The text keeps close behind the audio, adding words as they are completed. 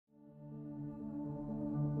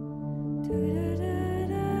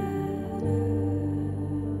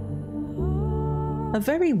A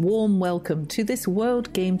very warm welcome to this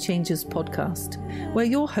World Game Changers podcast, where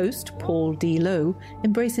your host, Paul D. Lowe,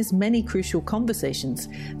 embraces many crucial conversations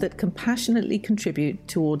that compassionately contribute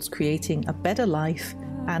towards creating a better life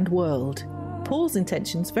and world. Paul's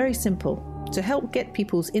intention is very simple: to help get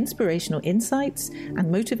people's inspirational insights and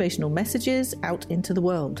motivational messages out into the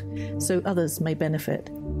world, so others may benefit.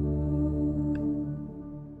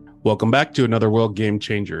 Welcome back to another World Game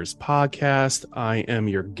Changers podcast. I am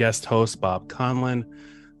your guest host, Bob Conlon.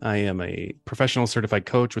 I am a professional certified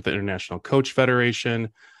coach with the International Coach Federation,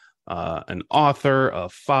 an author, a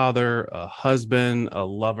father, a husband, a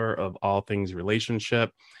lover of all things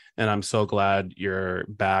relationship. And I'm so glad you're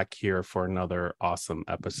back here for another awesome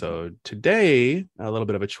episode. Today, a little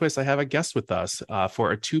bit of a twist. I have a guest with us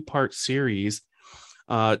for a two-part series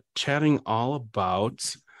chatting all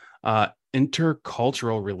about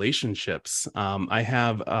intercultural relationships. I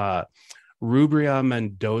have Rubria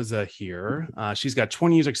Mendoza here. She's got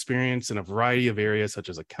 20 years experience in a variety of areas such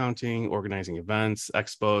as accounting, organizing events,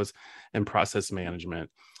 expos, and process management.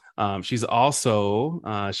 She's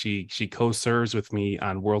also, she co-serves with me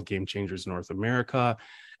on World Game Changers North America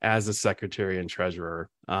as the secretary and treasurer.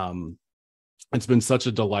 It's been such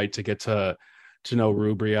a delight to get to know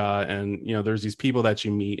Rubria, and there's these people that you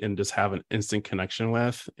meet and just have an instant connection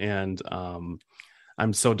with, and I'm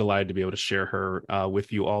so delighted to be able to share her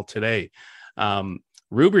with you all today.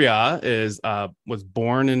 Rubria was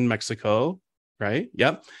born in Mexico, right?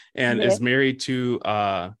 Yep. And is married to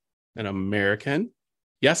an American.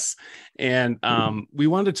 Yes. And we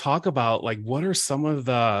wanted to talk about what are some of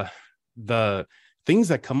the things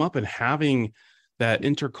that come up in having that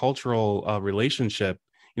intercultural relationship.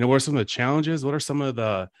 What are some of the challenges? What are some of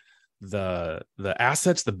the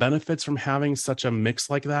assets, the benefits from having such a mix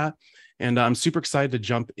like that? And I'm super excited to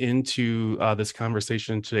jump into this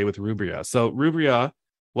conversation today with Rubria. So Rubria,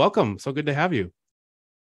 welcome. So good to have you.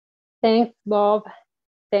 Thanks, Bob.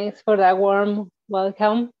 Thanks for that warm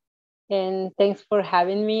welcome. And thanks for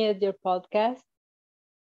having me at your podcast.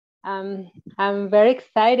 I'm very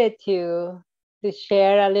excited to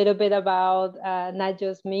share a little bit about not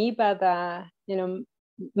just me, but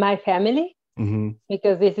my family,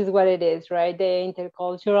 because this is what it is, right? The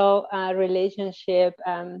intercultural relationship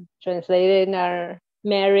translated in our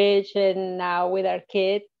marriage and now with our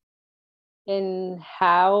kids, and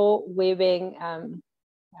how we've been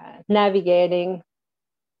navigating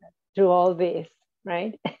through all this,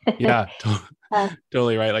 right? Yeah,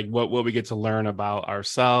 totally right. Like what we get to learn about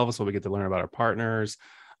ourselves, what we get to learn about our partners.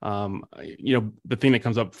 The thing that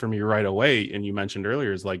comes up for me right away, and you mentioned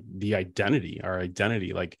earlier, is like the identity, our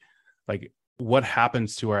identity, like what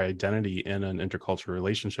happens to our identity in an intercultural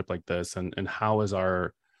relationship like this, and how is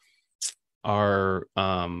our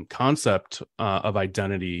concept of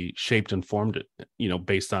identity shaped and formed,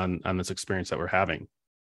 based on this experience that we're having.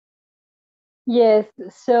 Yes,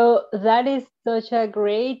 so that is such a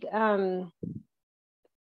great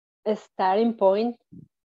starting point,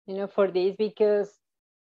 for this, because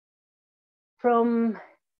from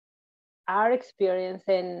our experience,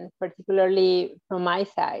 and particularly from my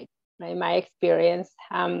side, right, my experience,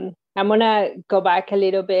 I'm gonna go back a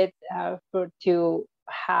little bit to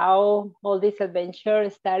how all this adventure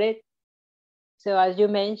started. So as you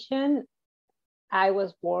mentioned, I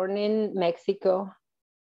was born in Mexico,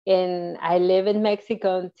 and I lived in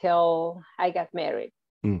Mexico until I got married.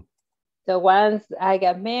 So once I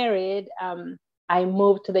got married, I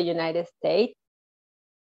moved to the United States,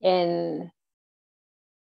 and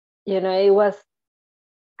it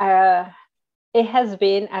has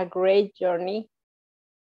been a great journey,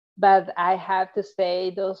 but I have to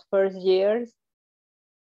say those first years,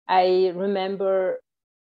 I remember,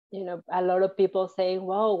 a lot of people saying,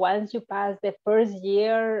 well, once you pass the first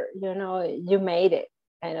year, you made it,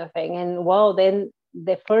 kind of thing. And well, then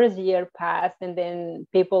the first year passed, and then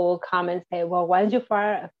people will come and say, well, once you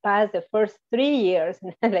pass the first 3 years,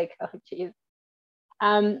 and like, oh, geez.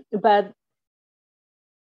 But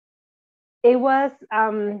it was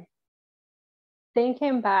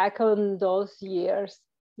thinking back on those years,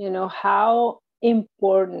 how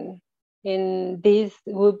important, and this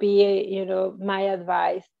would be, my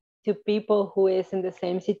advice to people who is in the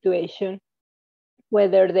same situation,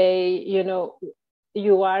 whether they,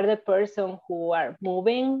 you are the person who are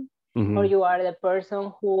moving, or you are the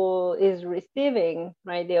person who is receiving,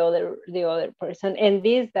 right, the other person. And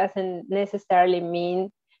this doesn't necessarily mean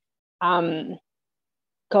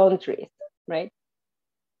countries, right?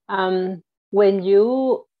 When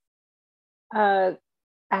you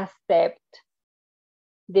accept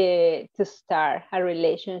to start a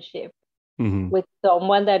relationship with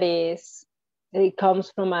someone it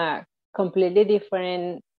comes from a completely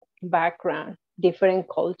different background, different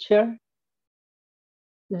culture.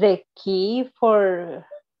 The key for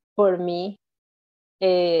me,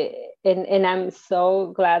 and I'm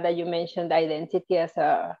so glad that you mentioned identity as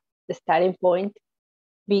a starting point,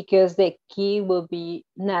 because the key will be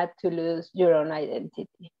not to lose your own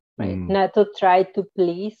identity, right? Not to try to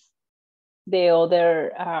please the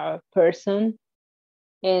other person,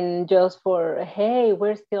 and just for, hey,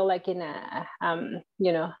 we're still like in a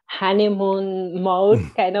honeymoon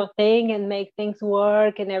mode kind of thing, and make things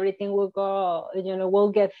work and everything will go,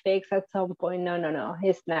 we'll get fixed at some point. No,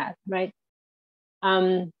 it's not, right?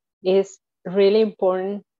 It's really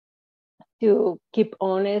important to keep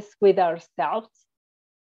honest with ourselves,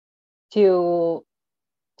 to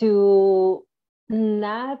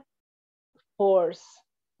not force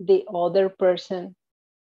the other person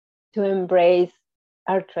to embrace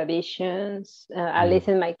our traditions, at least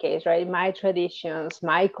in my case, right? My traditions,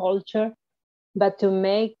 my culture, but to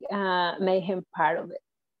make him part of it,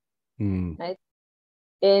 right?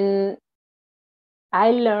 And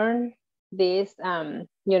I learned this,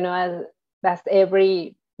 as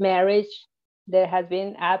every marriage, there has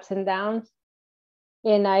been ups and downs,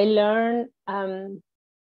 and I learned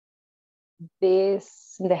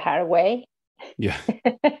this the hard way. Yeah.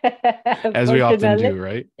 As we often do,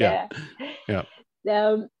 right? Yeah.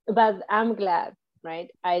 But I'm glad, right?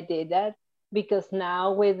 I did that, because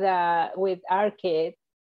now with our kids,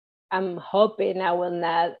 I'm hoping I will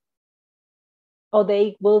not, or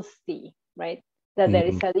they will see, right, that there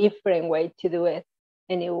is a different way to do it,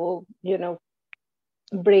 and it will,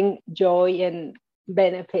 bring joy and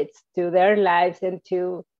benefits to their lives and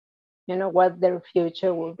to, what their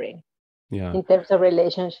future will bring. Yeah. In terms of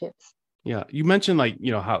relationships. Yeah. You mentioned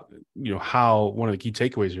how one of the key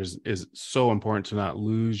takeaways is so important to not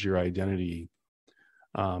lose your identity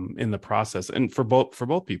in the process, and for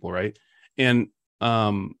both people, right? And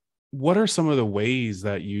what are some of the ways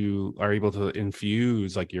that you are able to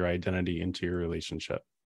infuse like your identity into your relationship?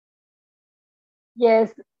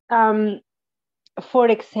 Yes. For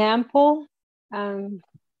example,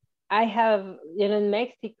 I have, in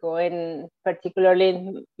Mexico, and particularly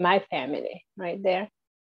in my family, right there,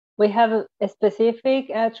 we have a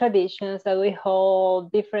specific traditions that we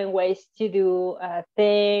hold, different ways to do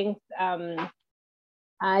things.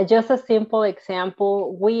 Just a simple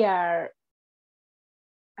example, we are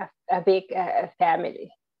a big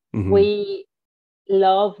family. We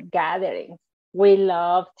love gatherings. We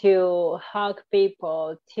love to hug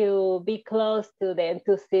people, to be close to them,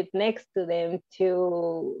 to sit next to them,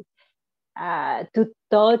 to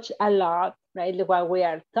touch a lot, right? While we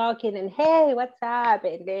are talking, and hey, what's up?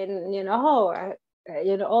 And then,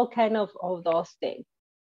 all kind of those things.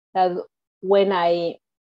 That when I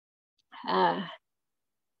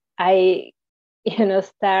I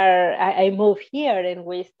move here, and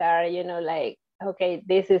we start, like, okay,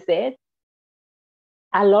 this is it.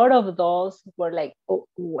 A lot of those were like, oh,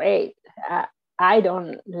 wait, I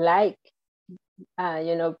don't like,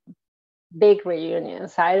 big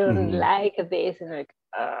reunions. I don't like this. And like,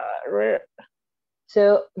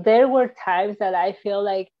 so there were times that I feel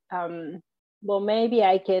like, well, maybe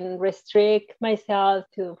I can restrict myself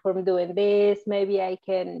from doing this. Maybe I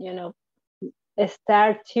can,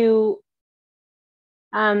 start to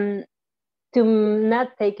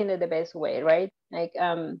not taking it the best way, right? Like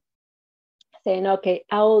saying, okay,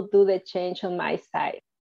 I will do the change on my side.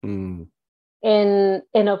 And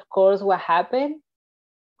of course, what happened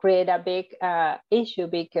create a big issue,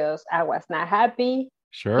 because I was not happy.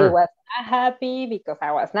 Sure. He was not happy because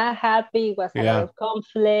I was not happy. It was a lot of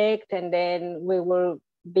conflict. And then we will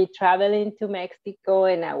be traveling to Mexico,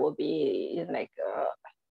 and I will be like,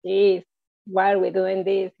 geez, why are we doing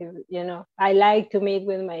this? I like to meet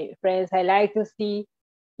with my friends. I like to see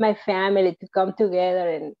my family, to come together.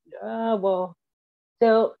 And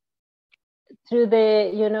so through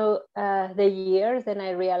the the years, and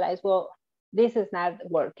I realized, well, this is not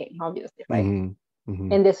working, obviously, right?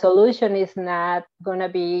 And the solution is not gonna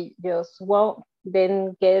be just, well,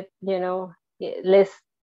 then let's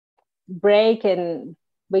break and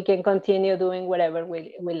we can continue doing whatever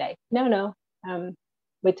we like. No.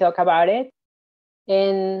 We talk about it.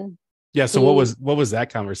 And so what was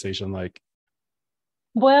that conversation like?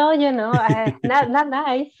 Well, not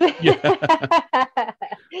nice.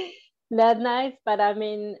 Not nice, but I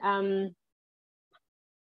mean,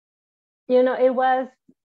 it was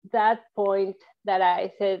that point that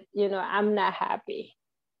I said, I'm not happy.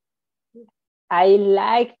 I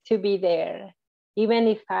like to be there, even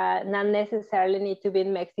if I not necessarily need to be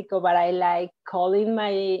in Mexico, but I like calling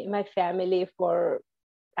my family for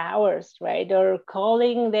hours, right? Or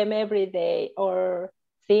calling them every day, or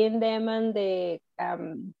seeing them on the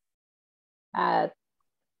at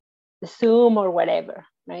Zoom or whatever,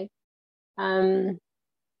 right?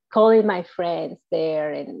 Calling my friends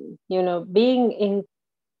there, and being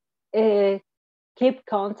in keep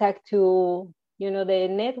contact to the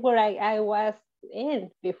network I was in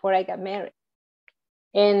before I got married.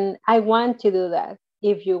 And I want to do that.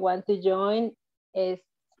 If you want to join, is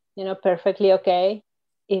perfectly okay.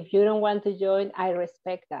 If you don't want to join, I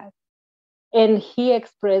respect that. And he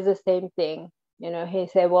expressed the same thing. He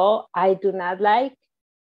said, well, I do not like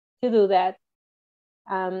to do that.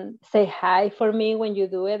 Say hi for me when you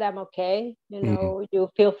do it. I'm okay. You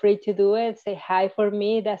feel free to do it. Say hi for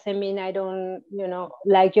me. Doesn't mean I don't,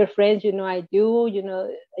 like your friends. I do.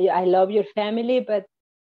 I love your family, but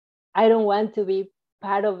I don't want to be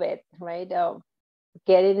part of it, right?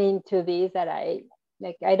 Getting into this that I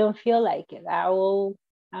don't feel like it. I will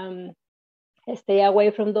stay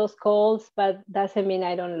away from those calls, but doesn't mean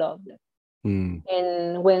I don't love them.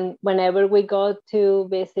 And whenever we go to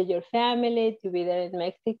visit your family, to be there in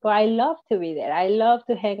Mexico, I love to be there. I love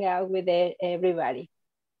to hang out with everybody,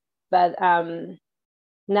 but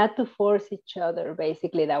not to force each other.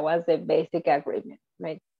 Basically, that was the basic agreement,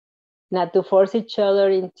 right? Not to force each other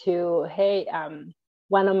into, hey,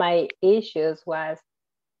 one of my issues was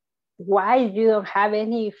why you don't have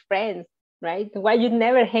any friends, right? Why you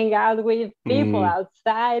never hang out with people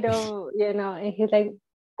outside of, and he's like,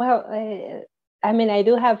 well, I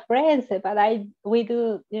do have friends, but we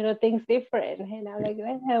do, things different. And I'm like,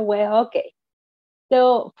 well, okay.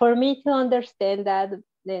 So for me to understand that,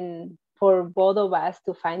 then for both of us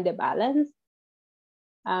to find the balance,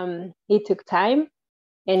 it took time,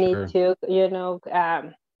 and it took,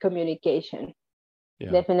 communication. Yeah.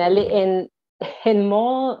 Definitely. And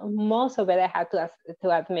most of it, I have to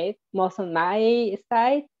admit, most on my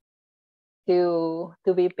side, to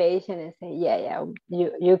be patient and say, yeah,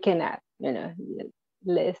 you cannot,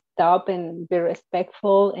 let's stop and be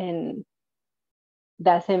respectful. And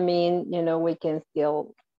doesn't mean, we can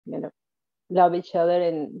still, love each other,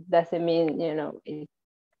 and doesn't mean,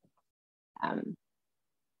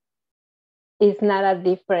 it's not a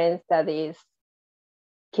difference that is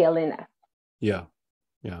killing us. Yeah.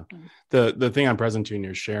 The thing I'm present to in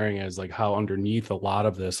your sharing is like how underneath a lot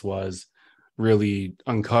of this was really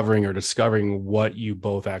uncovering or discovering what you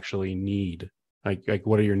both actually need. Like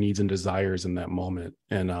what are your needs and desires in that moment?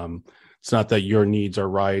 And it's not that your needs are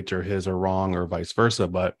right or his are wrong or vice versa,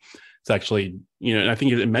 but it's actually, and I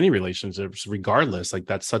think in many relationships, regardless, like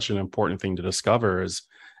that's such an important thing to discover is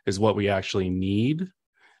what we actually need.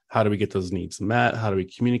 How do we get those needs met? How do we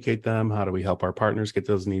communicate them? How do we help our partners get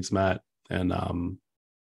those needs met? And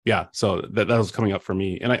so that was coming up for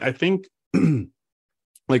me. And I think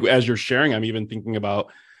like as you're sharing, I'm even thinking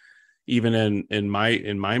about even in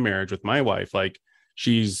my marriage with my wife, like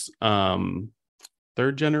she's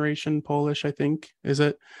third generation Polish, I think, is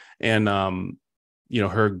it? And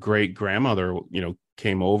her great grandmother,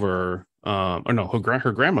 came over, or no,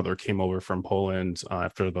 her grandmother came over from Poland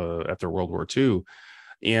after World War II.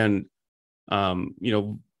 And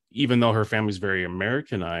even though her family's very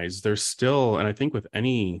Americanized, there's still, and I think with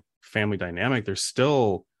any family dynamic, there's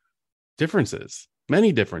still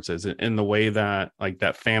many differences in the way that like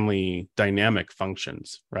that family dynamic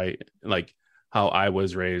functions, right? Like how I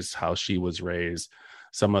was raised, how she was raised,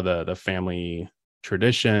 some of the family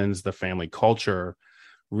traditions, the family culture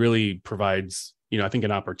really provides, I think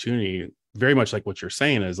an opportunity, very much like what you're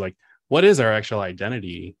saying is like, what is our actual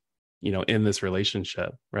identity, in this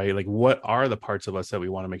relationship, right? Like what are the parts of us that we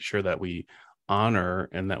want to make sure that we honor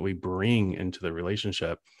and that we bring into the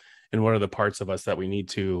relationship? And what are the parts of us that we need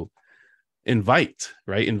to invite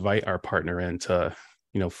our partner in to,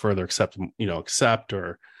 further accept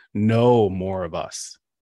or know more of us.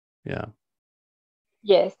 Yeah.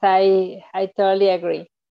 Yes, I totally agree.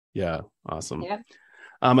 Yeah. Awesome. Yeah.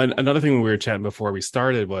 And another thing we were chatting before we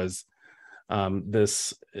started was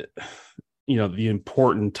this, the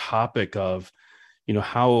important topic of,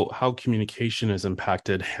 how communication is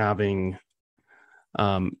impacted having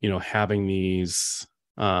these,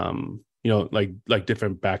 like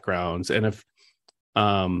different backgrounds. And if,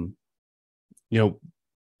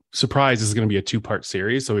 surprise, this is going to be a 2-part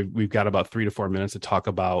series. So we've got about 3 to 4 minutes to talk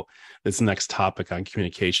about this next topic on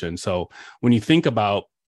communication. So when you think about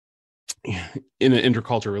in an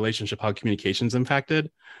intercultural relationship, how communication is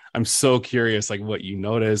impacted, I'm so curious, like what you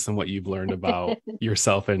notice and what you've learned about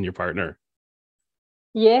yourself and your partner.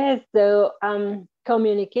 Yes. So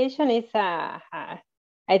communication is I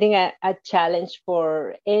think a challenge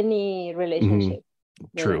for any relationship.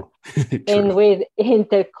 True. True. And with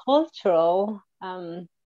intercultural,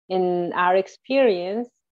 in our experience,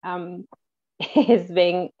 it's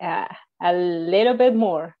been a little bit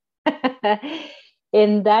more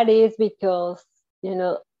And that is because, you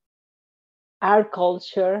know, our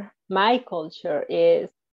culture, my culture is,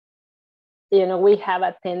 you know, we have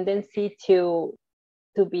a tendency to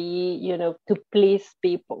be, you know, to please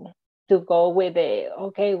people, to go with the,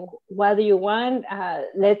 okay, what do you want?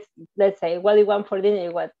 Let's say, what do you want for dinner?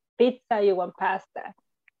 You want pizza? You want pasta?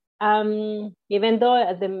 Even though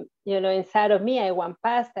at the, you know, inside of me, I want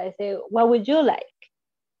pasta, I say, what would you like?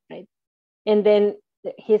 Right. And then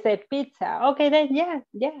he said, pizza. Okay, then yeah,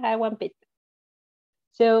 I want pizza.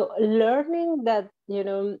 So learning that, you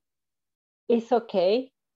know, it's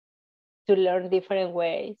okay to learn different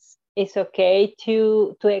ways. It's okay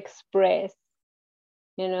to express,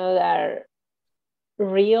 you know, our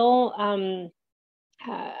real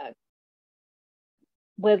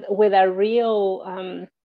with a real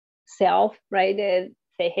self, right? And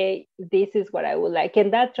say, hey, this is what I would like,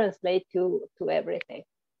 and that translates to everything.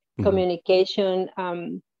 Mm-hmm. Communication,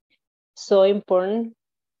 so important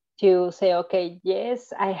to say, okay,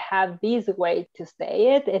 yes, I have this way to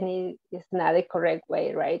say it, and it's not the correct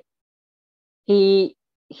way, right? He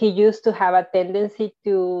used to have a tendency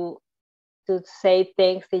to say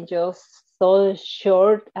things in just so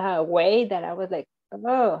short way that I was like,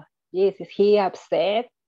 oh, yes, is he upset?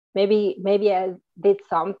 Maybe I did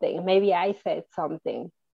something. Maybe I said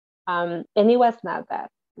something. And it was not that,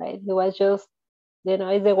 right? It was just, you know,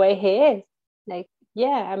 it's the way he is. Like, yeah,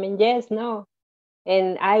 I mean, yes, no.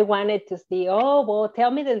 And I wanted to see, oh, well,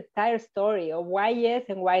 tell me the entire story of why yes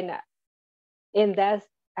and why not. And that's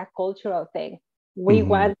a cultural thing. We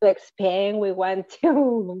want to expand. We want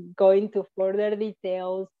to go into further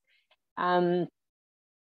details.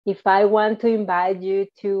 If I want to invite you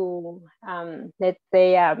to, let's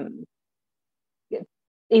say,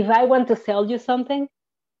 if I want to sell you something,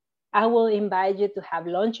 I will invite you to have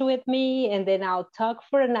lunch with me, and then I'll talk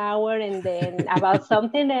for an hour, and then about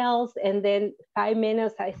something else, and then 5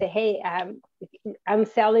 minutes I say, hey, I'm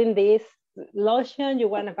selling this lotion. You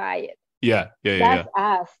want to buy it? That's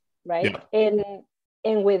us, right? Yeah.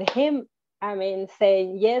 And with him, I mean,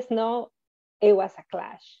 saying yes, no, it was a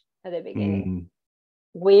clash at the beginning.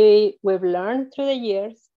 We've learned through the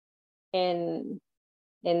years, and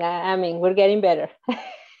I mean, we're getting better.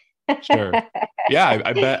 Sure. Yeah,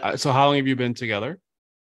 I bet. So how long have you been together?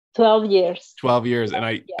 12 years. 12 years. And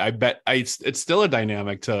I bet it's still a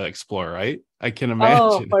dynamic to explore, right? I can imagine.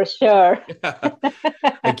 Oh, for sure.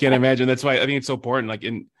 I can't imagine. That's why I think it's so important. Like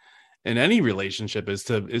in any relationship is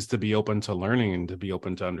to be open to learning and to be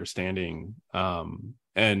open to understanding.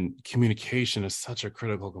 And communication is such a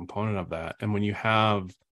critical component of that. And when you have,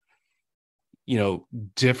 you know,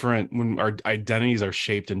 when our identities are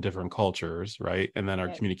shaped in different cultures, right? And then our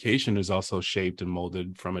communication is also shaped and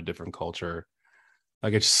molded from a different culture.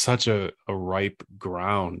 Like it's such a ripe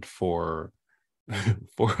ground for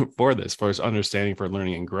this, for understanding, for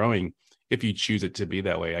learning and growing. If you choose it to be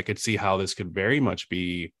that way, I could see how this could very much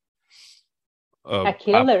be a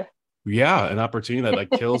killer. An opportunity that like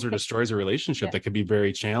kills or destroys a relationship that could be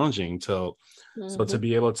very challenging. So to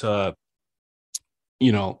be able to,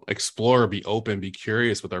 you know, explore, be open, be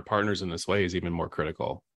curious with our partners in this way is even more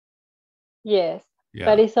critical. Yes. Yeah.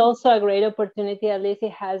 But it's also a great opportunity, at least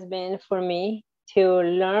it has been for me, to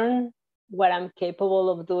learn what I'm capable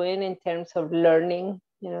of doing in terms of learning,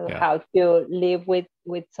 you know, how to live with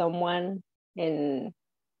someone, and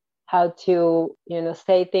how to, you know,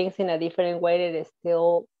 say things in a different way that is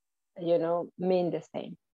still, you know, mean the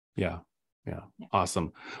same. Yeah.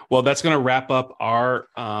 Awesome. Well, that's going to wrap up our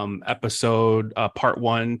episode, part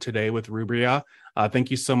 1 today with Rubria. Thank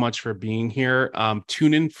you so much for being here.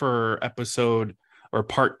 Tune in for episode or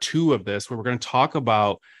part 2 of this, where we're going to talk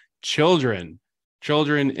about children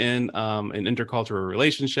in an intercultural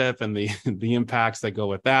relationship and the impacts that go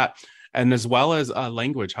with that. And as well as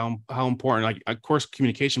language, how important, like, of course,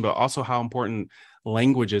 communication, but also how important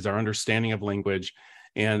language is, our understanding of language,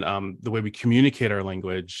 and the way we communicate our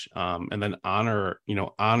language, and then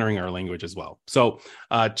honoring our language as well. So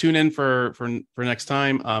tune in for next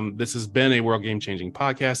time. This has been a World Game Changing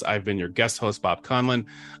podcast. I've been your guest host, Bob Conlin.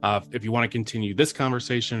 If you want to continue this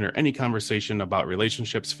conversation or any conversation about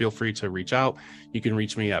relationships, feel free to reach out. You can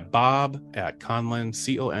reach me at bob@Conlin,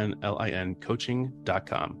 CONLIN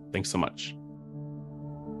coaching.com. Thanks so much.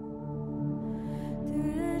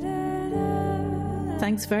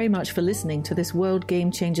 Thanks very much for listening to this World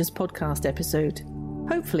Game Changers podcast episode.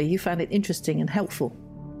 Hopefully you found it interesting and helpful.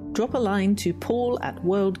 Drop a line to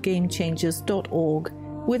paul@worldgamechangers.org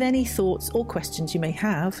with any thoughts or questions you may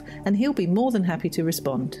have, and he'll be more than happy to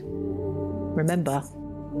respond. Remember,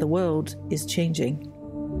 the world is changing.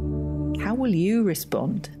 How will you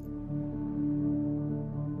respond?